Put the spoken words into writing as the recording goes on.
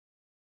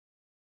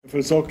If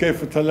it's okay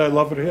if I tell you I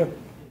love it here.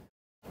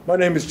 My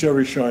name is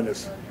Jerry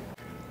Shiners.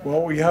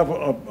 Well, we have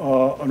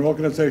an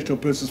organizational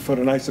business for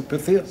the Knights of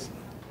Pythias,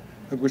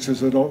 which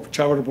is a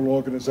charitable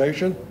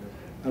organization,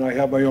 and I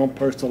have my own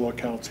personal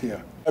accounts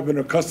here. I've been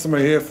a customer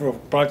here for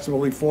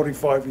approximately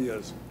 45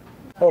 years.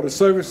 Oh, the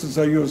services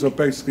I use are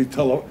basically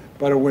teller,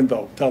 by the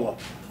window, teller.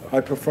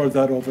 I prefer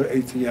that over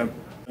ATM.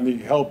 And the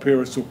help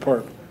here is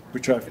superb,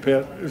 which I've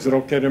passed. Is it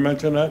okay to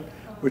mention that?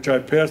 Which I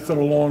passed it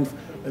along,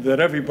 and that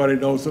everybody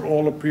knows that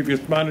all the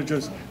previous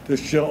managers,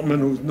 this gentleman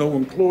who's new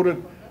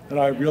included, and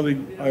I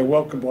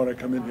welcome when I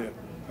come in here.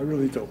 I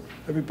really do.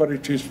 Everybody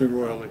treats me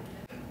royally.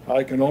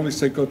 I can only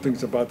say good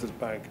things about this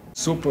bank.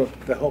 Super,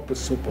 the help is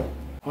super.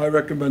 I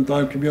recommend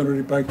Dime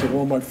Community Bank to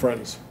all my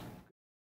friends.